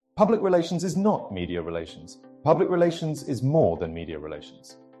Public relations is not media relations. Public relations is more than media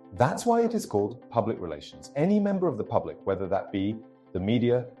relations. That's why it is called public relations. Any member of the public, whether that be the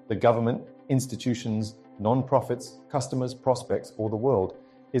media, the government, institutions, non-profits, customers, prospects, or the world,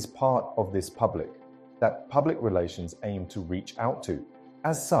 is part of this public that public relations aim to reach out to.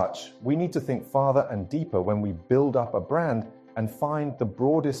 As such, we need to think farther and deeper when we build up a brand and find the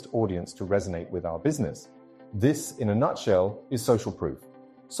broadest audience to resonate with our business. This, in a nutshell, is social proof.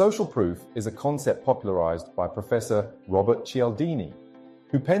 Social proof is a concept popularized by Professor Robert Cialdini,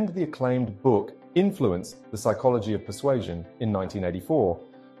 who penned the acclaimed book Influence: The Psychology of Persuasion in 1984.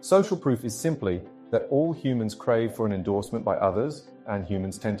 Social proof is simply that all humans crave for an endorsement by others, and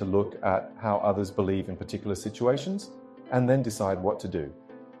humans tend to look at how others believe in particular situations and then decide what to do.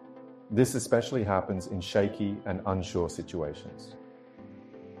 This especially happens in shaky and unsure situations.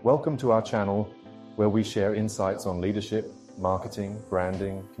 Welcome to our channel, where we share insights on leadership, marketing,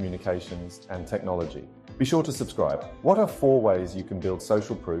 branding, communications, and technology. Be sure to subscribe. What are 4 ways you can build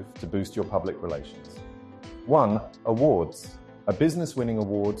social proof to boost your public relations? 1. Awards. A business winning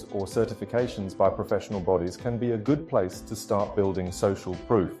awards or certifications by professional bodies can be a good place to start building social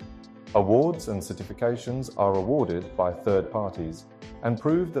proof. Awards and certifications are awarded by third parties and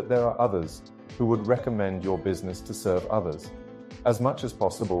prove that there are others who would recommend your business to serve others. As much as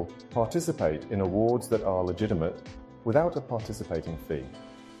possible, participate in awards that are legitimate without a participating fee.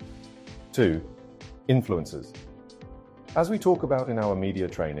 2. Influencers. As we talk about in our media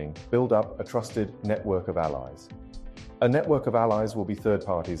training, build up a trusted network of allies. A network of allies will be third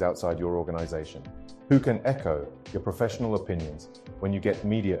parties outside your organization who can echo your professional opinions when you get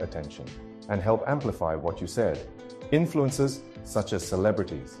media attention and help amplify what you said. Influencers such as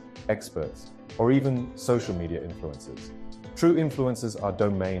celebrities, experts, or even social media influencers. True influencers are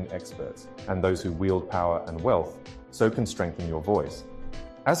domain experts and those who wield power and wealth, so can strengthen your voice.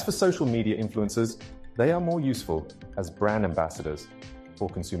 As for social media influencers, they are more useful as brand ambassadors for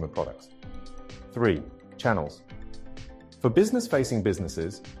consumer products. 3. Channels. For business-facing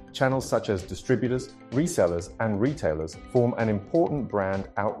businesses, channels such as distributors, resellers, and retailers form an important brand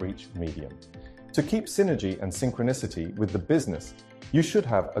outreach medium. To keep synergy and synchronicity with the business, you should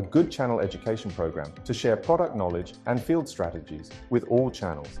have a good channel education program to share product knowledge and field strategies with all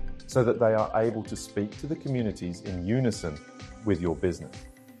channels so that they are able to speak to the communities in unison with your business.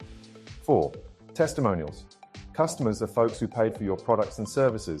 4. Testimonials. Customers are folks who paid for your products and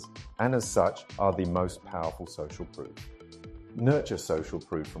services, and as such are the most powerful social proof. Nurture social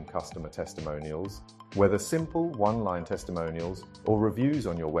proof from customer testimonials, whether simple one-line testimonials or reviews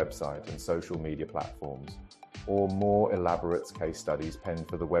on your website and social media platforms, or more elaborate case studies penned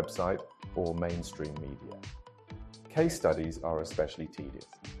for the website or mainstream media. Case studies are especially tedious,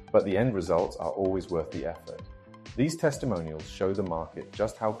 but the end results are always worth the effort. These testimonials show the market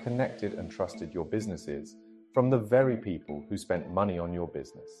just how connected and trusted your business is from the very people who spent money on your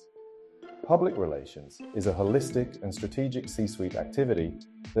business. Public relations is a holistic and strategic C-suite activity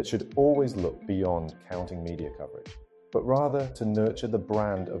that should always look beyond counting media coverage, but rather to nurture the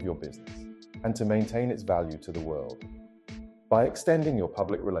brand of your business and to maintain its value to the world. By extending your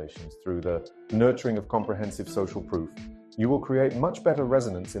public relations through the nurturing of comprehensive social proof, you will create much better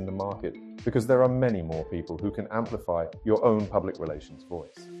resonance in the market because there are many more people who can amplify your own public relations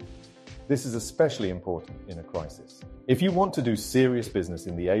voice. This is especially important in a crisis. If you want to do serious business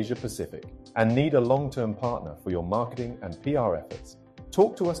in the Asia Pacific and need a long-term partner for your marketing and PR efforts,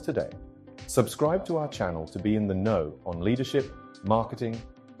 talk to us today. Subscribe to our channel to be in the know on leadership, marketing,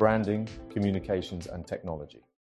 branding, communications, and technology.